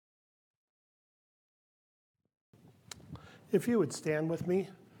If you would stand with me,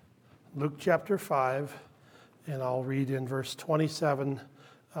 Luke chapter 5, and I'll read in verse 27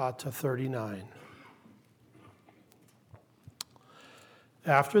 to 39.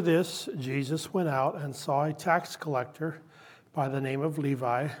 After this, Jesus went out and saw a tax collector by the name of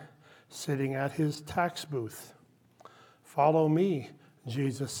Levi sitting at his tax booth. "Follow me,"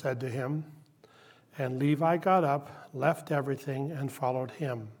 Jesus said to him. And Levi got up, left everything, and followed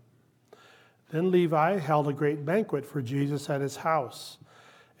him. Then Levi held a great banquet for Jesus at his house,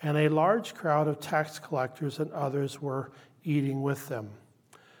 and a large crowd of tax collectors and others were eating with them.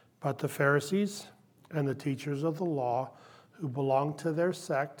 But the Pharisees and the teachers of the law, who belonged to their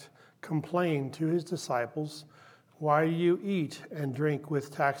sect, complained to his disciples, "Why do you eat and drink with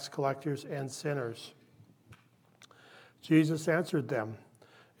tax collectors and sinners?" Jesus answered them,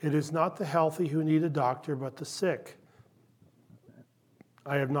 "It is not the healthy who need a doctor, but the sick.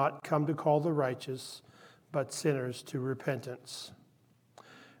 I have not come to call the righteous, but sinners to repentance."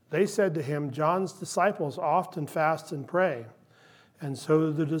 They said to him, "John's disciples often fast and pray, and so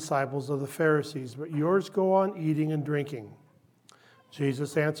do the disciples of the Pharisees, but yours go on eating and drinking."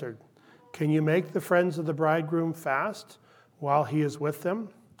 Jesus answered, "Can you make the friends of the bridegroom fast while he is with them?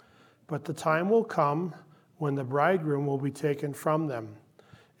 But the time will come when the bridegroom will be taken from them.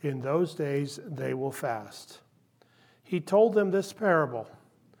 In those days they will fast." He told them this parable: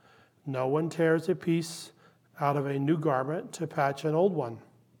 "No one tears a piece out of a new garment to patch an old one.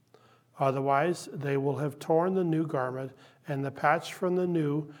 Otherwise, they will have torn the new garment, and the patch from the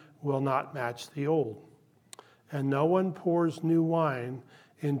new will not match the old. And no one pours new wine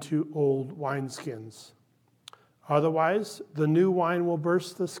into old wineskins. Otherwise, the new wine will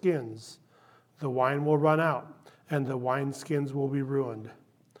burst the skins. The wine will run out, and the wineskins will be ruined.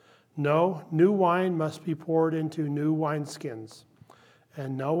 No, new wine must be poured into new wineskins.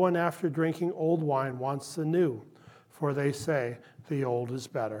 And no one after drinking old wine wants the new, for they say the old is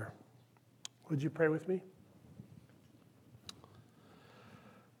better." Would you pray with me?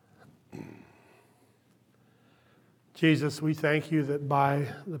 Jesus, we thank you that by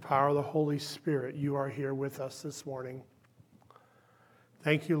the power of the Holy Spirit, you are here with us this morning.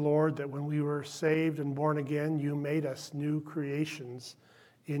 Thank you, Lord, that when we were saved and born again, you made us new creations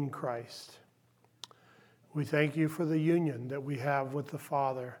in Christ. We thank you for the union that we have with the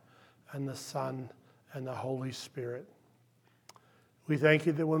Father and the Son and the Holy Spirit. We thank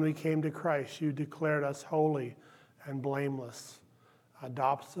you that when we came to Christ, you declared us holy and blameless,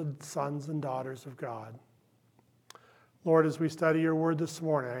 adopted sons and daughters of God. Lord, as we study your word this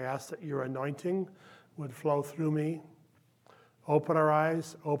morning, I ask that your anointing would flow through me. Open our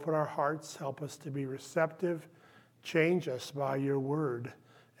eyes, open our hearts, help us to be receptive. Change us by your word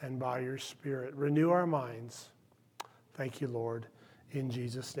and by your Spirit. Renew our minds. Thank you, Lord. In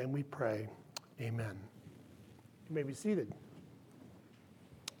Jesus' name we pray. Amen. You may be seated.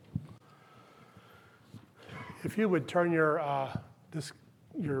 If you would turn your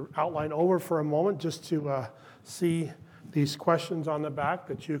outline over for a moment just to see these questions on the back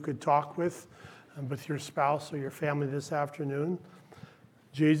that you could talk with your spouse or your family this afternoon.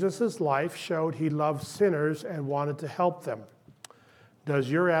 Jesus' life showed he loved sinners and wanted to help them.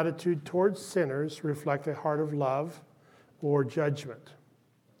 Does your attitude towards sinners reflect a heart of love or judgment?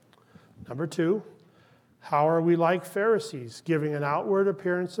 Number 2, how are we like Pharisees, giving an outward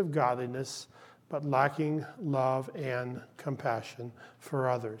appearance of godliness, but lacking love and compassion for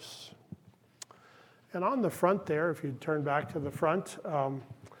others? And on the front there, if you turn back to the front,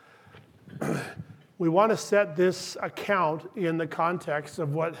 we want to set this account in the context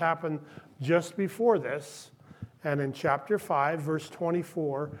of what happened just before this. And in chapter 5, verse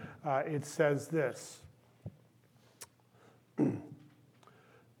 24, it says this: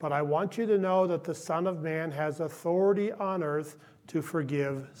 "But I want you to know that the Son of Man has authority on earth to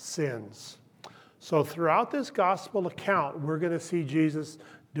forgive sins." So throughout this gospel account, we're going to see Jesus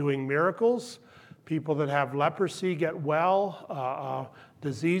doing miracles. People that have leprosy get well.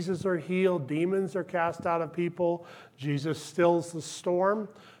 Diseases are healed. Demons are cast out of people. Jesus stills the storm,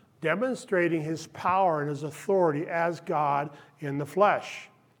 demonstrating his power and his authority as God in the flesh.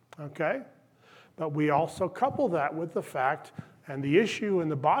 Okay? But we also couple that with the fact, and the issue,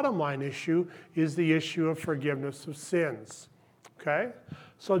 and the bottom line issue, is the issue of forgiveness of sins. Okay?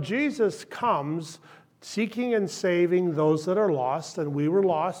 So Jesus comes seeking and saving those that are lost, and we were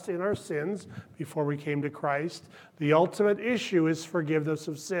lost in our sins before we came to Christ. The ultimate issue is forgiveness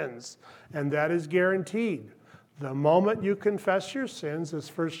of sins, and that is guaranteed. The moment you confess your sins, as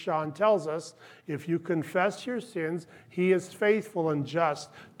 1 John tells us, if you confess your sins, he is faithful and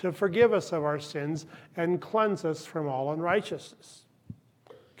just to forgive us of our sins and cleanse us from all unrighteousness.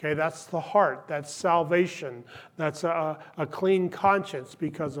 Okay, that's the heart. That's salvation. That's a clean conscience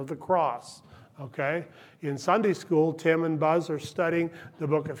because of the cross. Okay? In Sunday school, Tim and Buzz are studying the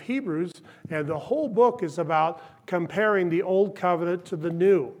book of Hebrews, and the whole book is about comparing the old covenant to the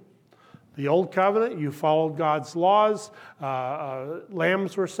new. The old covenant, you followed God's laws,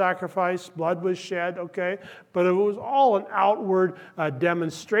 lambs were sacrificed, blood was shed, okay? But it was all an outward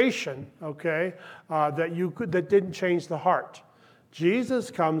demonstration, okay, that didn't change the heart. Jesus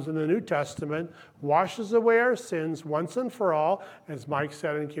comes in the New Testament, washes away our sins once and for all, as Mike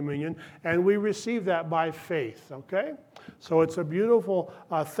said in communion, and we receive that by faith, okay? So it's a beautiful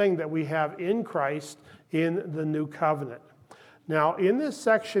thing that we have in Christ in the new covenant. Now, in this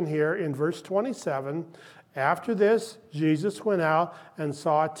section here, in verse 27, after this, Jesus went out and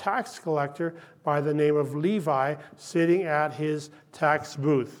saw a tax collector by the name of Levi sitting at his tax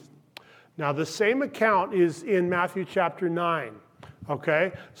booth. Now, the same account is in Matthew chapter 9.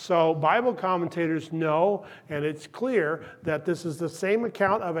 Okay, so Bible commentators know, and it's clear, that this is the same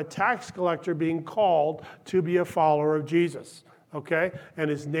account of a tax collector being called to be a follower of Jesus. Okay, and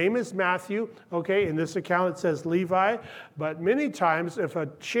his name is Matthew. Okay, in this account it says Levi, but many times if a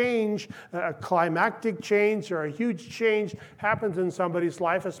change, a climactic change or a huge change happens in somebody's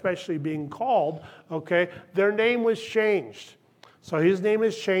life, especially being called, okay, their name was changed. So his name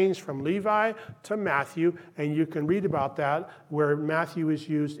is changed from Levi to Matthew, and you can read about that where Matthew is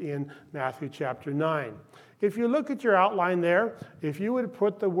used in Matthew chapter 9. If you look at your outline there, if you would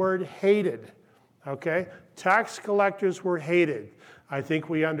put the word hated, okay, tax collectors were hated. I think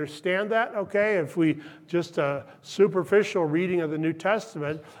we understand that, okay? If we just a superficial reading of the New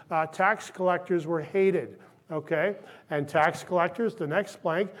Testament, tax collectors were hated, okay? And tax collectors, the next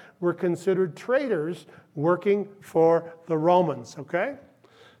blank, were considered traitors working for the Romans, okay?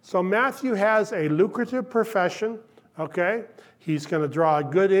 So Matthew has a lucrative profession, okay? He's going to draw a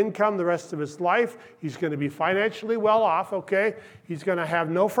good income the rest of his life. He's going to be financially well off, okay? He's going to have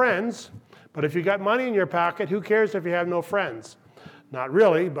no friends. But if you got money in your pocket, who cares if you have no friends? Not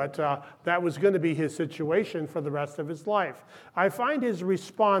really, but that was going to be his situation for the rest of his life. I find his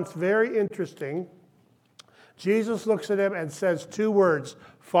response very interesting. Jesus looks at him and says two words,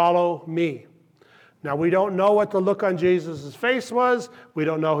 "Follow me." Now, we don't know what the look on Jesus' face was. We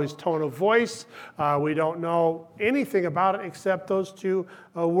don't know his tone of voice. We don't know anything about it except those two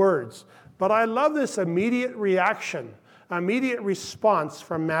words. But I love this immediate reaction, immediate response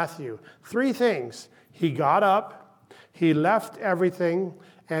from Matthew. Three things. He got up, he left everything,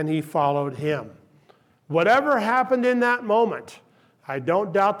 and he followed him. Whatever happened in that moment, I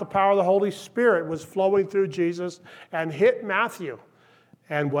don't doubt the power of the Holy Spirit was flowing through Jesus and hit Matthew.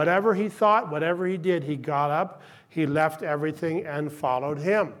 And whatever he thought, whatever he did, he got up, he left everything and followed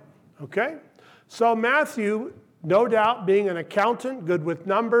him. Okay? So Matthew, no doubt being an accountant, good with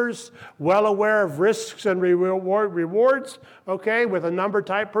numbers, well aware of risks and rewards, okay, with a number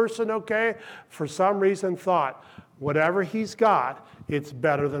type person, okay, for some reason thought, whatever he's got, it's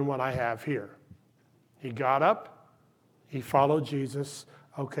better than what I have here. He got up, he followed Jesus,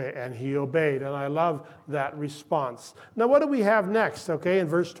 okay, and he obeyed, and I love that response. Now, what do we have next, okay, in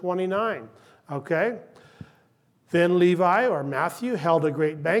verse 29, okay? Then Levi, or Matthew, held a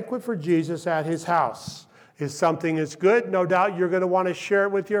great banquet for Jesus at his house. If something is good, no doubt you're going to want to share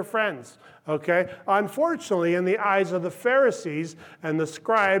it with your friends, okay? Unfortunately, in the eyes of the Pharisees and the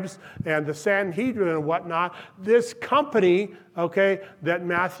scribes and the Sanhedrin and whatnot, this company, okay, that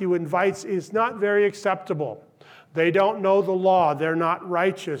Matthew invites is not very acceptable. They don't know the law. They're not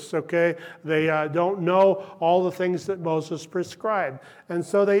righteous, okay? They don't know all the things that Moses prescribed. And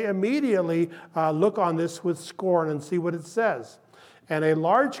so they immediately look on this with scorn and see what it says. And a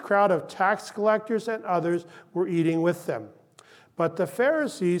large crowd of tax collectors and others were eating with them. But the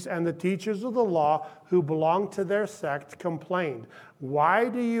Pharisees and the teachers of the law who belonged to their sect complained, "Why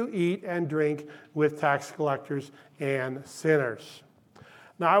do you eat and drink with tax collectors and sinners?"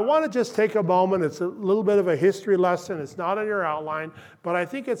 Now, I want to just take a moment. It's a little bit of a history lesson. It's not in your outline, but I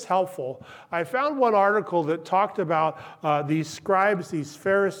think it's helpful. I found one article that talked about these scribes, these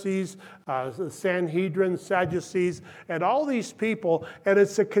Pharisees, the Sanhedrin, Sadducees, and all these people, and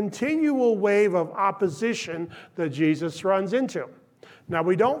it's a continual wave of opposition that Jesus runs into. Now,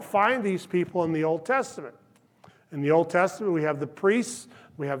 we don't find these people in the Old Testament. In the Old Testament, we have the priests,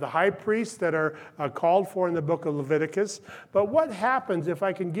 we have the high priests that are called for in the book of Leviticus. But what happens, if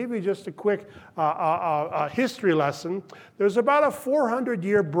I can give you just a quick history lesson, there's about a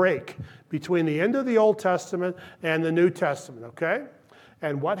 400-year break between the end of the Old Testament and the New Testament, okay?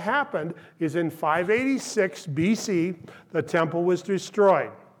 And what happened is in 586 BC, the temple was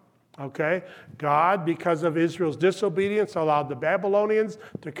destroyed. Okay? God, because of Israel's disobedience, allowed the Babylonians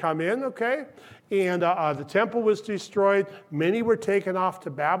to come in, okay? And the temple was destroyed. Many were taken off to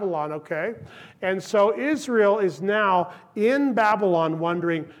Babylon, okay? And so Israel is now in Babylon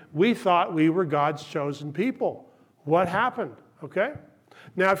wondering, we thought we were God's chosen people. What happened, okay?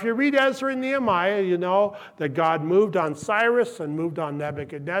 Now, if you read Ezra and Nehemiah, you know that God moved on Cyrus and moved on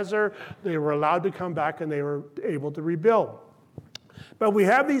Nebuchadnezzar. They were allowed to come back and they were able to rebuild. But we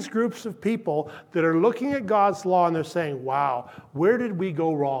have these groups of people that are looking at God's law and they're saying, wow, where did we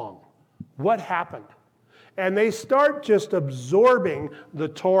go wrong? What happened? And they start just absorbing the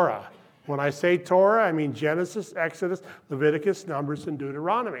Torah. When I say Torah, I mean Genesis, Exodus, Leviticus, Numbers, and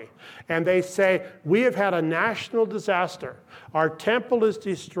Deuteronomy. And they say, we have had a national disaster. Our temple is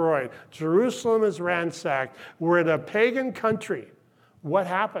destroyed. Jerusalem is ransacked. We're in a pagan country. What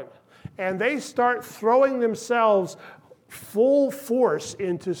happened? And they start throwing themselves full force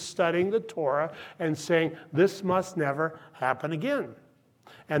into studying the Torah and saying, this must never happen again.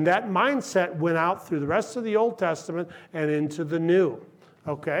 And that mindset went out through the rest of the Old Testament and into the New.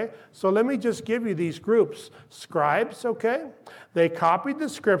 Okay? So let me just give you these groups. Scribes, okay? They copied the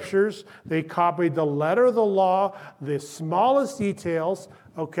scriptures. They copied the letter of the law, the smallest details,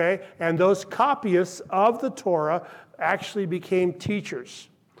 okay? And those copyists of the Torah actually became teachers.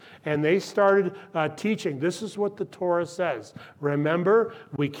 And they started teaching. This is what the Torah says. Remember,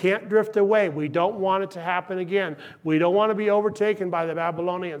 we can't drift away. We don't want it to happen again. We don't want to be overtaken by the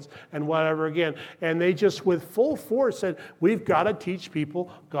Babylonians and whatever again. And they just, with full force, said, we've got to teach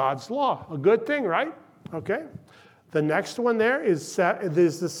people God's law. A good thing, right? Okay. The next one there is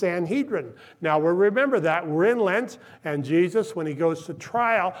the Sanhedrin. Now, we'll remember that. We're in Lent, and Jesus, when he goes to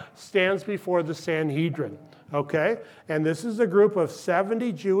trial, stands before the Sanhedrin. Okay? And this is a group of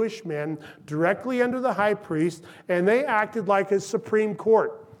 70 Jewish men directly under the high priest, and they acted like his supreme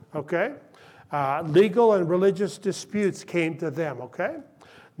court. Okay? Legal and religious disputes came to them. Okay?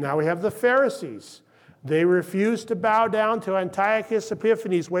 Now we have the Pharisees. They refused to bow down to Antiochus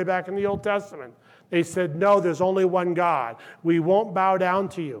Epiphanes way back in the Old Testament. They said, no, there's only one God. We won't bow down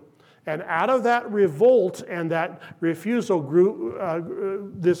to you. And out of that revolt and that refusal,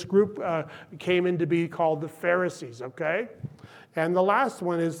 this group came in to be called the Pharisees, okay? And the last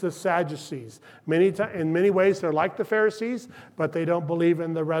one is the Sadducees. In many ways, they're like the Pharisees, but they don't believe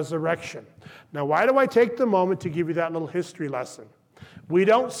in the resurrection. Now, why do I take the moment to give you that little history lesson? We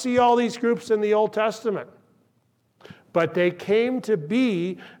don't see all these groups in the Old Testament. But they came to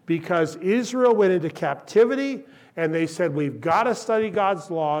be because Israel went into captivity, and they said, we've got to study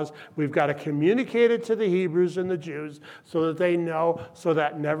God's laws. We've got to communicate it to the Hebrews and the Jews so that they know, so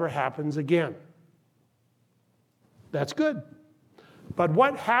that never happens again. That's good. But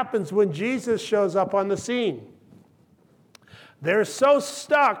what happens when Jesus shows up on the scene? They're so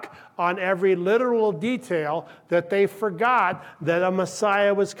stuck on every literal detail that they forgot that a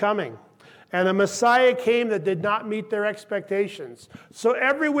Messiah was coming. And a Messiah came that did not meet their expectations. So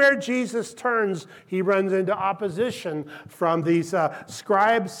everywhere Jesus turns, he runs into opposition from these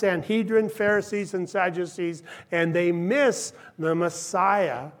scribes, Sanhedrin, Pharisees, and Sadducees, and they miss the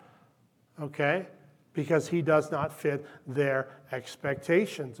Messiah, okay, because he does not fit their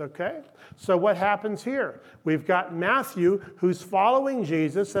expectations, okay? So what happens here? We've got Matthew, who's following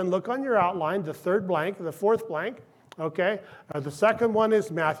Jesus, and look on your outline, the fourth blank. Okay, the second one is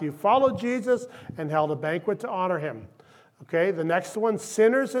Matthew followed Jesus and held a banquet to honor him. Okay, the next one,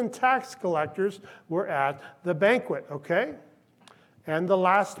 sinners and tax collectors were at the banquet. Okay, and the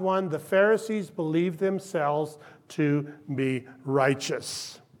last one, the Pharisees believed themselves to be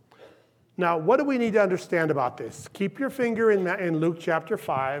righteous. Now, what do we need to understand about this? Keep your finger in Luke chapter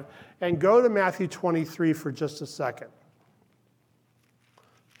 5 and go to Matthew 23 for just a second.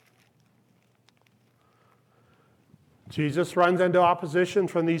 Jesus runs into opposition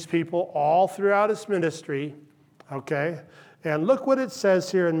from these people all throughout his ministry, okay? And look what it says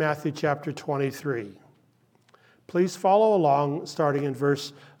here in Matthew chapter 23. Please follow along, starting in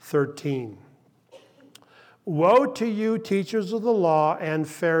verse 13. Woe to you, teachers of the law and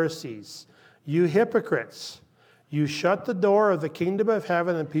Pharisees, you hypocrites! You shut the door of the kingdom of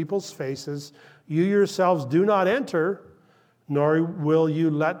heaven in people's faces. You yourselves do not enter, nor will you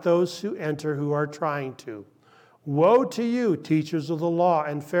let those who enter who are trying to. Woe to you, teachers of the law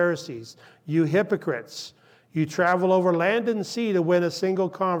and Pharisees, you hypocrites! You travel over land and sea to win a single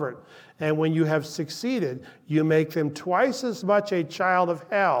convert, and when you have succeeded, you make them twice as much a child of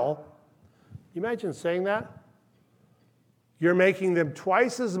hell. Can you imagine saying that? You're making them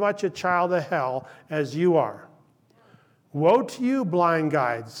twice as much a child of hell as you are. Woe to you, blind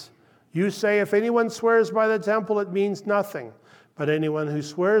guides! You say, if anyone swears by the temple, it means nothing. But anyone who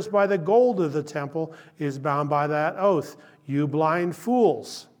swears by the gold of the temple is bound by that oath. You blind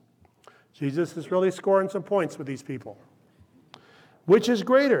fools. Jesus is really scoring some points with these people. Which is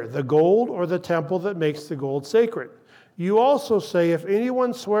greater, the gold or the temple that makes the gold sacred? You also say, if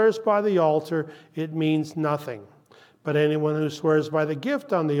anyone swears by the altar, it means nothing. But anyone who swears by the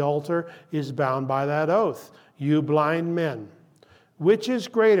gift on the altar is bound by that oath. You blind men. Which is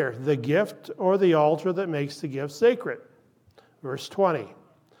greater, the gift or the altar that makes the gift sacred? Verse 20.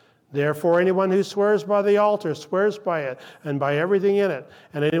 Therefore, anyone who swears by the altar swears by it and by everything in it.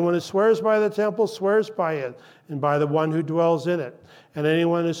 And anyone who swears by the temple swears by it and by the one who dwells in it. And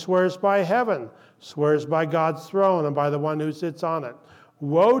anyone who swears by heaven swears by God's throne and by the one who sits on it.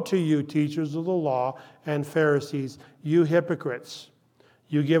 Woe to you, teachers of the law and Pharisees, you hypocrites!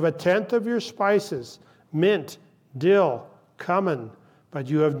 You give a tenth of your spices, mint, dill, cumin, but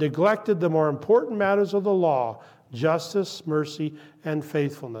you have neglected the more important matters of the law, justice, mercy, and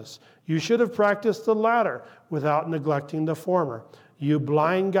faithfulness. You should have practiced the latter without neglecting the former. You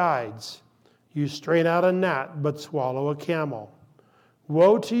blind guides! You strain out a gnat, but swallow a camel.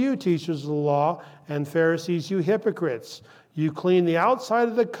 Woe to you, teachers of the law and Pharisees, you hypocrites! You clean the outside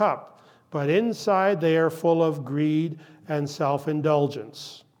of the cup, but inside they are full of greed and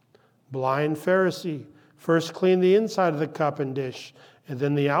self-indulgence. Blind Pharisee, first clean the inside of the cup and dish, and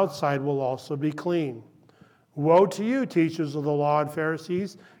then the outside will also be clean. Woe to you, teachers of the law and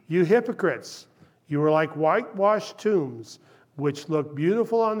Pharisees, you hypocrites! You are like whitewashed tombs, which look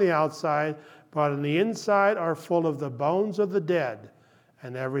beautiful on the outside, but on the inside are full of the bones of the dead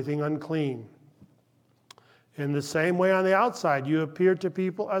and everything unclean. In the same way, on the outside, you appear to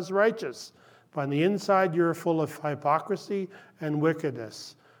people as righteous, but on the inside, you are full of hypocrisy and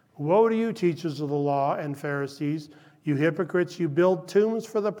wickedness. Woe to you, teachers of the law and Pharisees, you hypocrites! You build tombs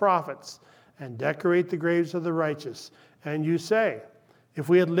for the prophets and decorate the graves of the righteous. And you say, if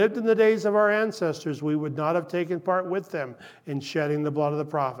we had lived in the days of our ancestors, we would not have taken part with them in shedding the blood of the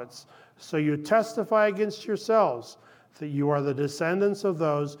prophets. So you testify against yourselves that you are the descendants of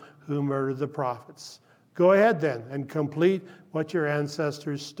those who murdered the prophets. Go ahead then and complete what your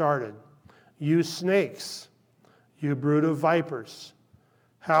ancestors started. You snakes, you brood of vipers,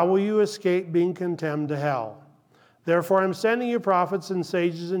 how will you escape being condemned to hell? Therefore I'm sending you prophets and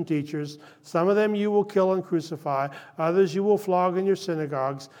sages and teachers. Some of them you will kill and crucify. Others you will flog in your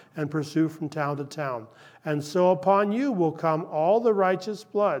synagogues and pursue from town to town. And so upon you will come all the righteous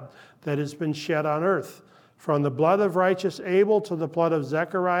blood that has been shed on earth, from the blood of righteous Abel to the blood of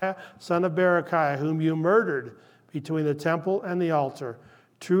Zechariah, son of Berechiah, whom you murdered between the temple and the altar.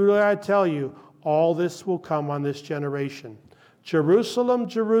 Truly I tell you, all this will come on this generation. Jerusalem,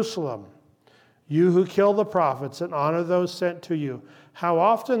 Jerusalem, you who kill the prophets and honor those sent to you, how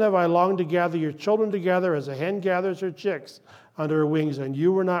often have I longed to gather your children together as a hen gathers her chicks under her wings, and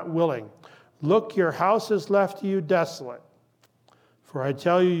you were not willing. Look, your house is left to you desolate. For I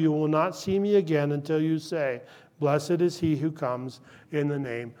tell you, you will not see me again until you say, blessed is he who comes in the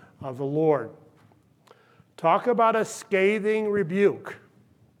name of the Lord. Talk about a scathing rebuke.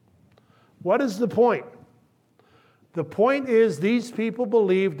 What is the point? The point is these people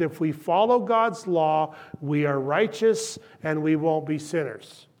believed if we follow God's law, we are righteous and we won't be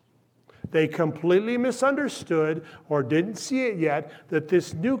sinners. They completely misunderstood or didn't see it yet that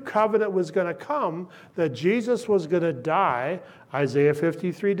this new covenant was going to come, that Jesus was going to die. Isaiah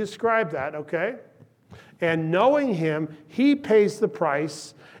 53 described that, okay? And knowing him, he pays the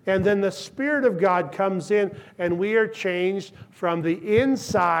price, and then the Spirit of God comes in and we are changed from the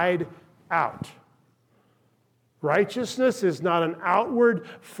inside out. Righteousness is not an outward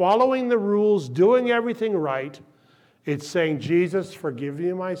following the rules, doing everything right. It's saying, Jesus, forgive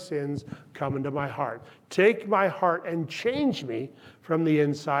me my sins, come into my heart. Take my heart and change me from the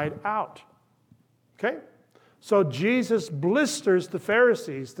inside out. Okay? So Jesus blisters the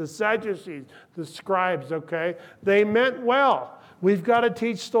Pharisees, the Sadducees, the scribes, okay? They meant well. We've got to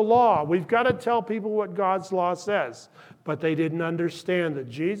teach the law. We've got to tell people what God's law says. But they didn't understand that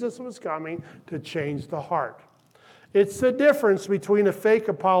Jesus was coming to change the heart. It's the difference between a fake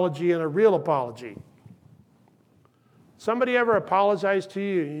apology and a real apology. Somebody ever apologized to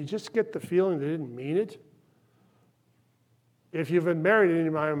you and you just get the feeling they didn't mean it? If you've been married any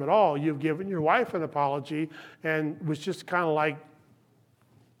time at all, you've given your wife an apology and was just kind of like,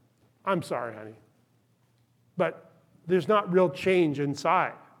 I'm sorry, honey. But there's not real change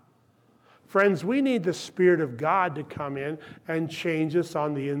inside. Friends, we need the Spirit of God to come in and change us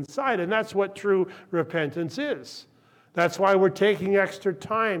on the inside. And that's what true repentance is. That's why we're taking extra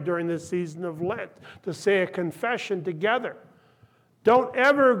time during this season of Lent to say a confession together. Don't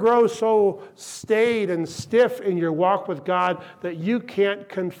ever grow so staid and stiff in your walk with God that you can't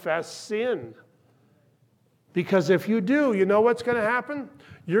confess sin. Because if you do, you know what's going to happen?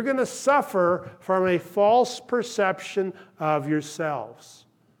 You're going to suffer from a false perception of yourselves.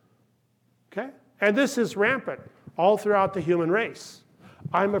 Okay? And this is rampant all throughout the human race.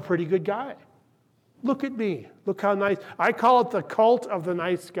 I'm a pretty good guy. Look at me. Look how nice. I call it the cult of the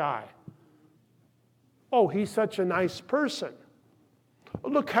nice guy. Oh, he's such a nice person.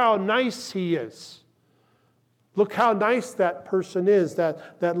 Look how nice he is. Look how nice that person is,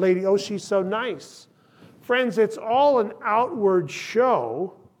 that lady. Oh, she's so nice. Friends, it's all an outward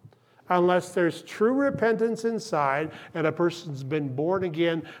show unless there's true repentance inside and a person's been born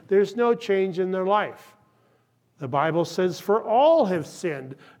again. There's no change in their life. The Bible says, for all have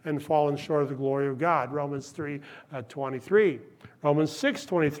sinned and fallen short of the glory of God. Romans 3:23. Romans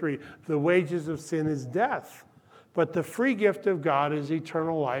 6:23. The wages of sin is death. But the free gift of God is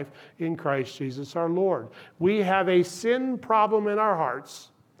eternal life in Christ Jesus our Lord. We have a sin problem in our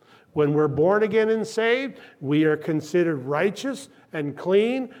hearts. When we're born again and saved, we are considered righteous and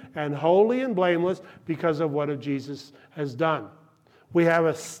clean and holy and blameless because of what Jesus has done. We have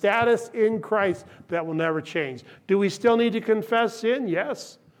a status in Christ that will never change. Do we still need to confess sin?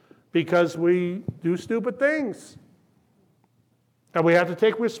 Yes, because we do stupid things. And we have to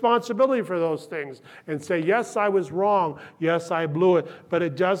take responsibility for those things and say, yes, I was wrong. Yes, I blew it. But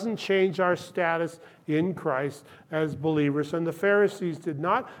it doesn't change our status in Christ as believers. And the Pharisees did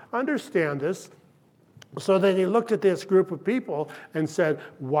not understand this. So then he looked at this group of people and said,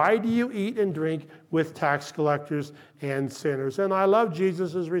 why do you eat and drink with tax collectors and sinners? And I love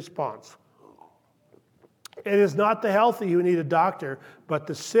Jesus' response. It is not the healthy who need a doctor, but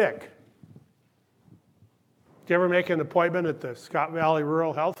the sick. Do you ever make an appointment at the Scott Valley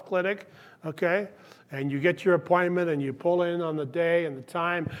Rural Health Clinic? Okay? And you get your appointment and you pull in on the day and the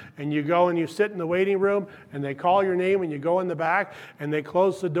time and you go and you sit in the waiting room and they call your name and you go in the back and they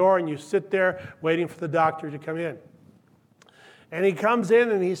close the door and you sit there waiting for the doctor to come in. And he comes in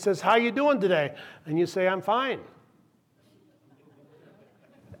and he says, how you doing today? And you say, I'm fine.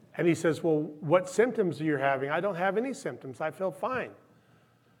 And he says, well, what symptoms are you having? I don't have any symptoms. I feel fine.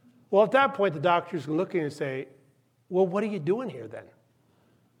 Well, at that point, the doctor's looking and say, well, what are you doing here then?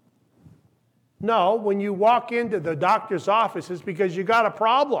 No, when you walk into the doctor's office, it's because you got a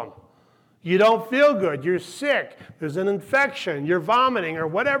problem. You don't feel good. You're sick. There's an infection. You're vomiting or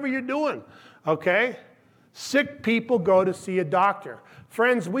whatever you're doing, okay? Sick people go to see a doctor.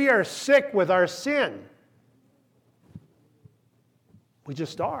 Friends, we are sick with our sin. We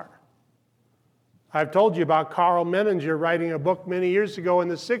just are. I've told you about Carl Menninger writing a book many years ago in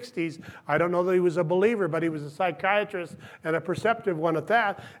the 60s. I don't know that he was a believer, but he was a psychiatrist and a perceptive one at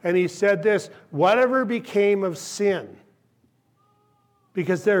that. And he said this, whatever became of sin?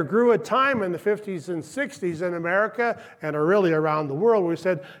 Because there grew a time in the 50s and 60s in America and really around the world where we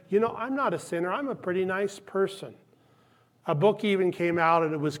said, you know, I'm not a sinner. I'm a pretty nice person. A book even came out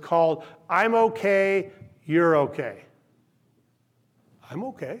and it was called, I'm okay, you're okay. I'm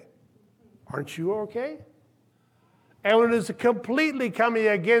okay. Aren't you okay? And it is completely coming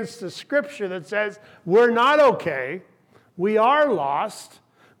against the scripture that says we're not okay. We are lost.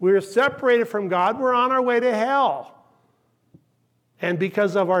 We're separated from God. We're on our way to hell. And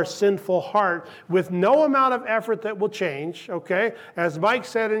because of our sinful heart, with no amount of effort that will change, okay? As Mike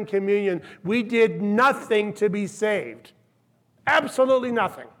said in communion, we did nothing to be saved. Absolutely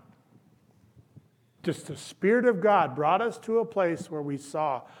nothing. Just the Spirit of God brought us to a place where we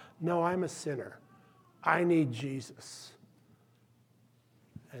saw, no, I'm a sinner. I need Jesus.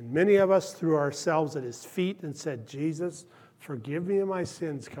 And many of us threw ourselves at his feet and said, Jesus, forgive me of my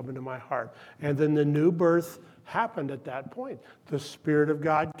sins, come into my heart. And then the new birth happened at that point. The Spirit of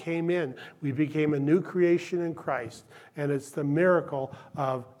God came in. We became a new creation in Christ. And it's the miracle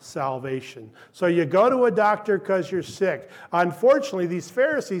of salvation. So you go to a doctor because you're sick. Unfortunately, these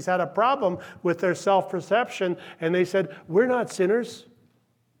Pharisees had a problem with their self-perception. And they said, we're not sinners.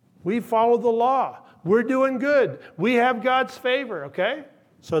 We follow the law. We're doing good. We have God's favor, okay?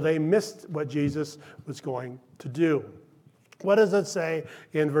 So they missed what Jesus was going to do. What does it say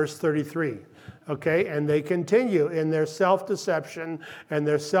in verse 33? Okay, and they continue in their self-deception and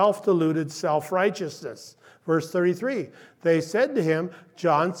their self-deluded self-righteousness. Verse 33, they said to him,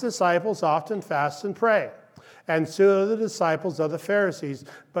 John's disciples often fast and pray, and so do the disciples of the Pharisees,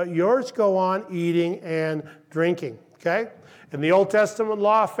 but yours go on eating and drinking. Okay? In the Old Testament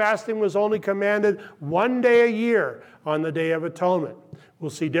law, fasting was only commanded one day a year on the Day of Atonement. We'll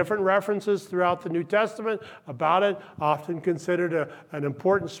see different references throughout the New Testament about it, often considered an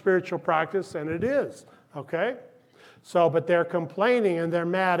important spiritual practice, and it is, okay? So, but they're complaining and they're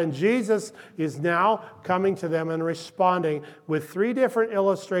mad, and Jesus is now coming to them and responding with 3 different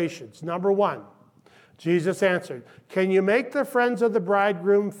illustrations. Number 1, Jesus answered, "Can you make the friends of the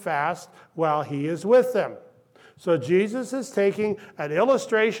bridegroom fast while he is with them?" So Jesus is taking an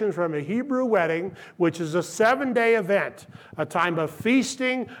illustration from a Hebrew wedding, which is a 7-day event, a time of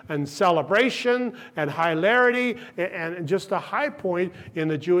feasting and celebration and hilarity, and just a high point in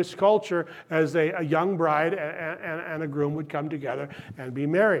the Jewish culture as a young bride and a groom would come together and be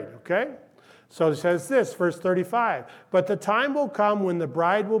married, okay? So it says this, verse 35, "But the time will come when the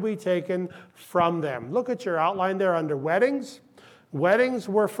bride will be taken from them." Look at your outline there under weddings. Weddings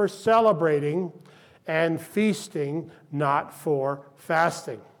were for celebrating and feasting, not for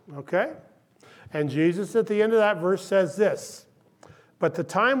fasting, okay? And Jesus at the end of that verse says this, "But the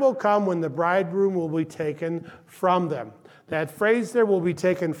time will come when the bridegroom will be taken from them." That phrase there, "will be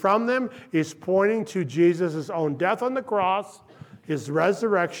taken from them," is pointing to Jesus' own death on the cross, his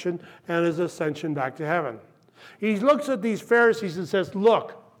resurrection, and his ascension back to heaven. He looks at these Pharisees and says,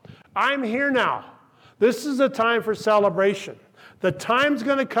 "Look, I'm here now. This is a time for celebration. The time's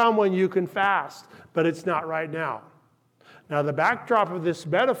going to come when you can fast, but it's not right now." Now, the backdrop of this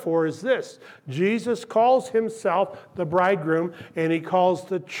metaphor is this. Jesus calls himself the bridegroom, and he calls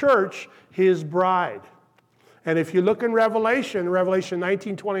the church his bride. And if you look in Revelation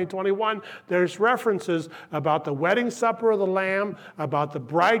 19, 20, and 21, there's references about the wedding supper of the Lamb, about the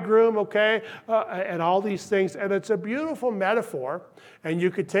bridegroom, okay, and all these things. And it's a beautiful metaphor. And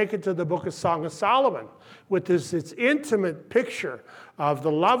you could take it to the book of Song of Solomon with its intimate picture of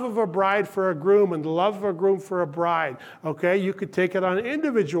the love of a bride for a groom and the love of a groom for a bride, okay? You could take it on an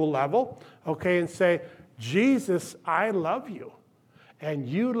individual level, okay, and say, "Jesus, I love you, and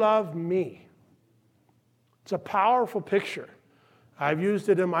you love me." It's a powerful picture. I've used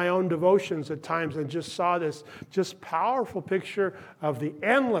it in my own devotions at times and just saw this just powerful picture of the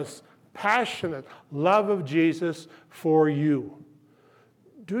endless, passionate love of Jesus for you.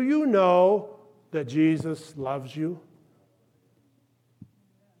 Do you know that Jesus loves you?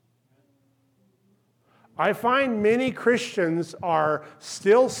 I find many Christians are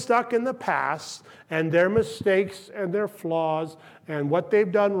still stuck in the past and their mistakes and their flaws and what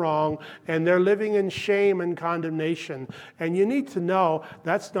they've done wrong, and they're living in shame and condemnation. And you need to know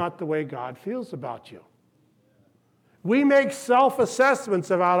that's not the way God feels about you. We make self-assessments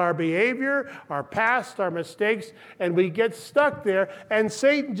about our behavior, our past, our mistakes, and we get stuck there, and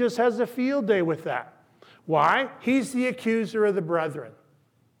Satan just has a field day with that. Why? He's the accuser of the brethren.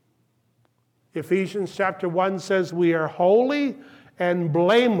 Ephesians chapter 1 says we are holy and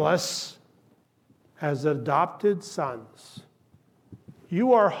blameless as adopted sons.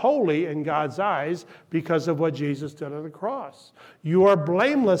 You are holy in God's eyes because of what Jesus did on the cross. You are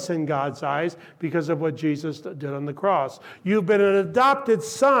blameless in God's eyes because of what Jesus did on the cross. You've been an adopted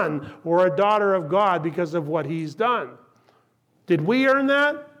son or a daughter of God because of what he's done. Did we earn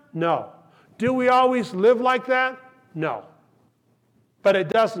that? No. Do we always live like that? No. But it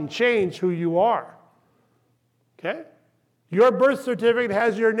doesn't change who you are. Okay? Your birth certificate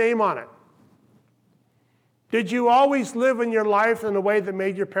has your name on it. Did you always live in your life in a way that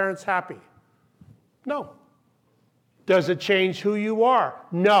made your parents happy? No. Does it change who you are?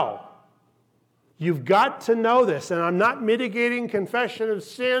 No. You've got to know this, and I'm not mitigating confession of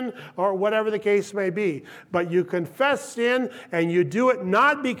sin or whatever the case may be, but you confess sin and you do it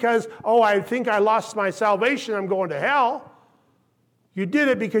not because, oh, I think I lost my salvation, I'm going to hell. You did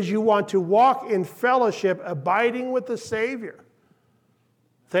it because you want to walk in fellowship, abiding with the Savior.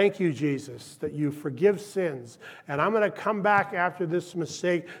 Thank you, Jesus, that you forgive sins. And I'm going to come back after this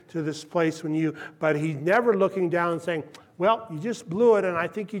mistake to this place but he's never looking down and saying, well, you just blew it and I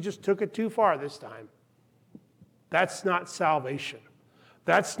think you just took it too far this time. That's not salvation.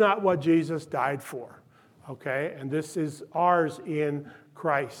 That's not what Jesus died for. Okay? And this is ours in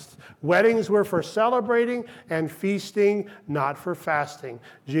Christ. Weddings were for celebrating and feasting, not for fasting.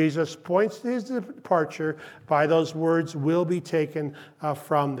 Jesus points to his departure by those words, will be taken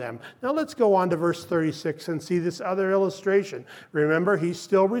from them. Now let's go on to verse 36 and see this other illustration. Remember, he's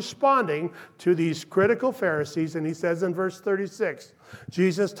still responding to these critical Pharisees, and he says in verse 36,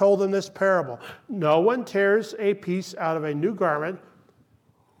 Jesus told them this parable. No one tears a piece out of a new garment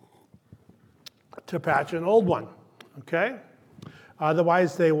to patch an old one. Okay?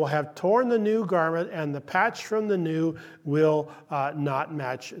 Otherwise, they will have torn the new garment, and the patch from the new will not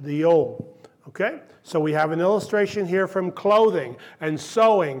match the old. Okay? So we have an illustration here from clothing and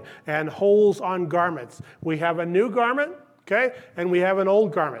sewing and holes on garments. We have a new garment, okay, and we have an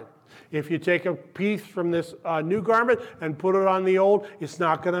old garment. If you take a piece from this new garment and put it on the old, it's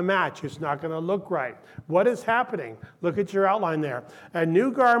not going to match. It's not going to look right. What is happening? Look at your outline there. A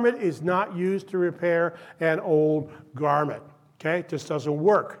new garment is not used to repair an old garment. Okay? It just doesn't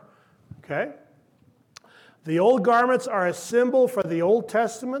work. Okay? The old garments are a symbol for the Old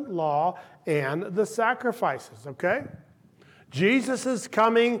Testament law and the sacrifices. Okay? Jesus is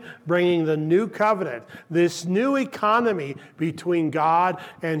coming, bringing the new covenant, this new economy between God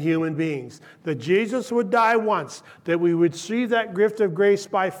and human beings. That Jesus would die once, that we would see that gift of grace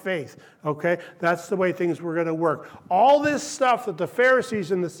by faith. Okay? That's the way things were going to work. All this stuff that the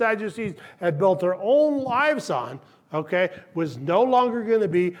Pharisees and the Sadducees had built their own lives on, okay, was no longer going to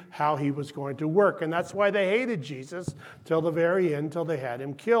be how he was going to work. And that's why they hated Jesus till the very end, till they had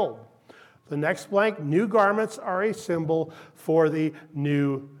him killed. The next blank, new garments are a symbol for the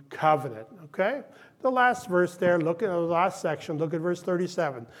new covenant. Okay? The last verse there, look at the last section, look at verse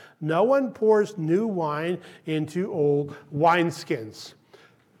 37. No one pours new wine into old wineskins.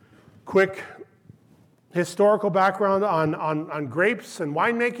 Quick historical background on grapes and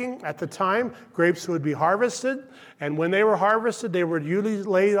winemaking. At the time, grapes would be harvested, and when they were harvested, they were usually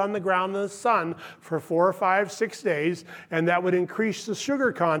laid on the ground in the sun for 4 or 5, 6 days, and that would increase the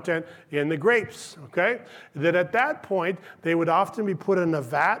sugar content in the grapes, okay? That at that point, they would often be put in a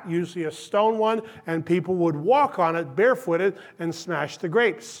vat, usually a stone one, and people would walk on it barefooted and smash the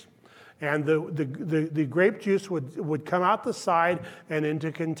grapes. And the grape juice would come out the side and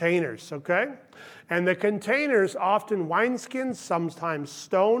into containers, okay? And the containers, often wineskins, sometimes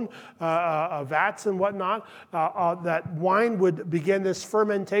stone vats and whatnot, that wine would begin this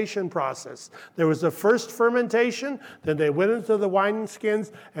fermentation process. There was a first fermentation, then they went into the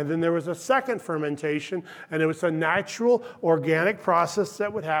wineskins, and then there was a second fermentation, and it was a natural, organic process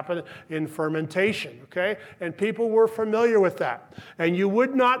that would happen in fermentation, okay? And people were familiar with that. And you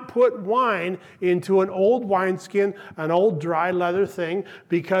would not put wine into an old wineskin, an old dry leather thing,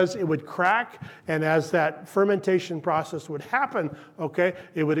 because it would crack, and as that fermentation process would happen, okay,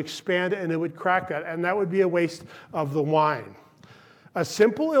 it would expand and it would crack that, and that would be a waste of the wine. A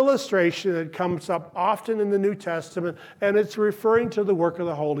simple illustration that comes up often in the New Testament, and it's referring to the work of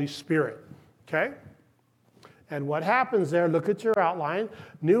the Holy Spirit, okay? And what happens there, look at your outline,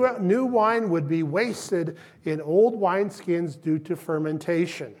 new wine would be wasted in old wineskins due to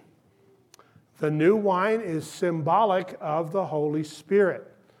fermentation. The new wine is symbolic of the Holy Spirit.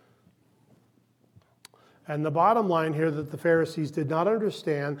 And the bottom line here that the Pharisees did not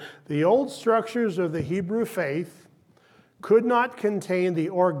understand, the old structures of the Hebrew faith could not contain the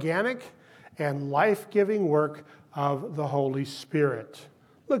organic and life-giving work of the Holy Spirit.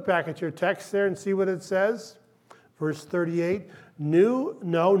 Look back at your text there and see what it says. Verse 38, new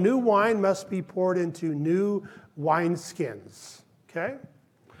wine must be poured into new wineskins. Okay?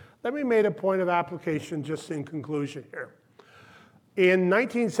 Let me make a point of application just in conclusion here. In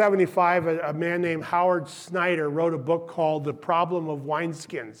 1975, a man named Howard Snyder wrote a book called The Problem of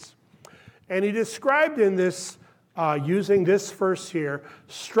Wineskins. And he described in this, using this verse here,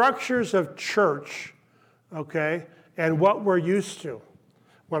 structures of church, okay, and what we're used to.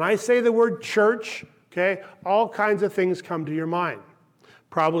 When I say the word church, okay, all kinds of things come to your mind.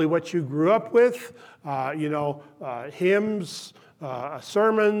 Probably what you grew up with, hymns,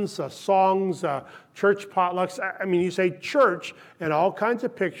 sermons, songs, church potlucks. I mean, you say church, and all kinds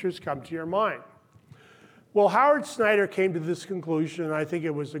of pictures come to your mind. Well, Howard Snyder came to this conclusion, and I think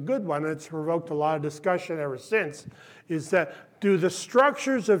it was a good one, and it's provoked a lot of discussion ever since, is that do the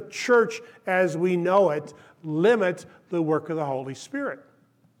structures of church as we know it limit the work of the Holy Spirit?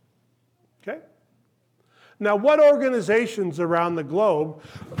 Okay? Now, what organizations around the globe,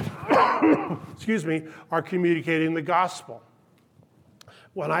 are communicating the gospel?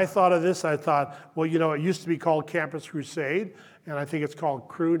 When I thought of this, I thought, well, it used to be called Campus Crusade, and I think it's called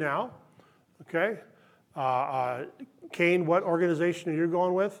Cru now. Okay? Kane, what organization are you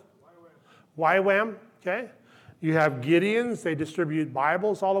going with? YWAM. Okay? You have Gideons. They distribute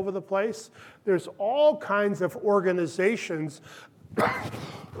Bibles all over the place. There's all kinds of organizations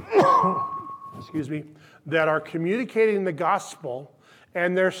that are communicating the gospel,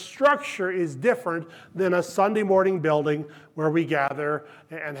 and their structure is different than a Sunday morning building where we gather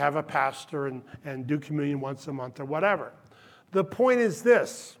and have a pastor and do communion once a month or whatever. The point is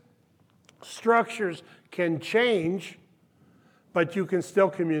this: structures can change, but you can still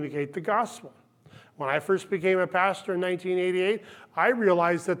communicate the gospel. When I first became a pastor in 1988, I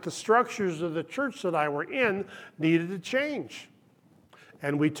realized that the structures of the church that I were in needed to change.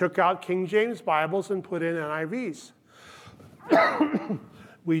 And we took out King James Bibles and put in NIVs.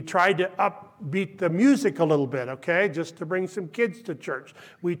 We tried to upbeat the music a little bit, okay, just to bring some kids to church.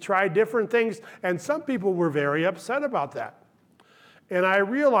 We tried different things, and some people were very upset about that. And I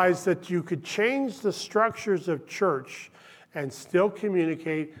realized that you could change the structures of church and still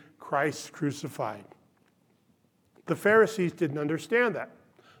communicate Christ crucified. The Pharisees didn't understand that.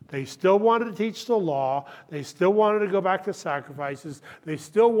 They still wanted to teach the law. They still wanted to go back to sacrifices. They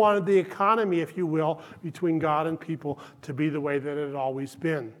still wanted the economy, if you will, between God and people to be the way that it had always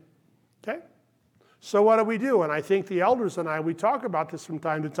been. Okay? So what do? And I think the elders and I, we talk about this from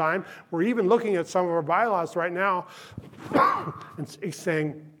time to time. We're even looking at some of our bylaws right now and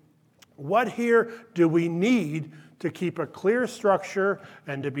saying, what here do we need to keep a clear structure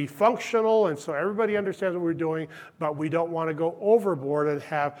and to be functional, and so everybody understands what we're doing, but we don't want to go overboard and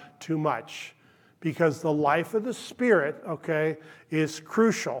have too much. Because the life of the Spirit, okay, is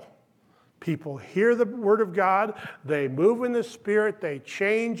crucial. People hear the Word of God, they move in the Spirit, they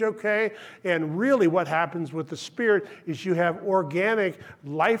change, okay? And really what happens with the Spirit is you have organic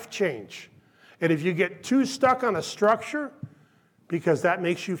life change. And if you get too stuck on a structure, because that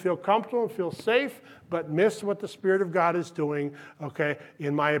makes you feel comfortable and feel safe, but miss what the Spirit of God is doing, okay,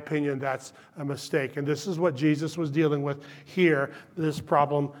 in my opinion, that's a mistake. And this is what Jesus was dealing with here, this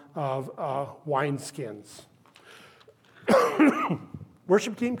problem of wineskins.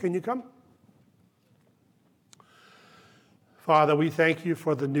 Worship team, can you come? Father, we thank you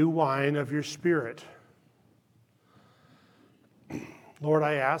for the new wine of your Spirit. Lord,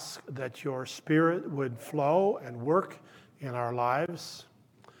 I ask that your Spirit would flow and work in our lives.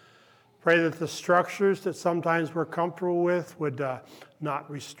 Pray that the structures that sometimes we're comfortable with would not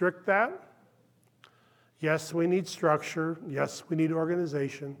restrict that. Yes, we need structure. Yes, we need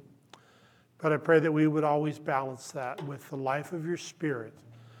organization. But I pray that we would always balance that with the life of your Spirit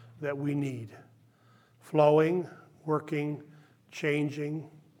that we need. Flowing, working, changing.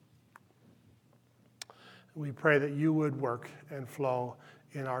 We pray that you would work and flow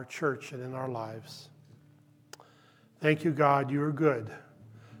in our church and in our lives. Thank you, God, you are good,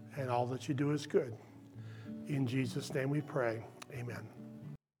 and all that you do is good. In Jesus' name we pray, amen.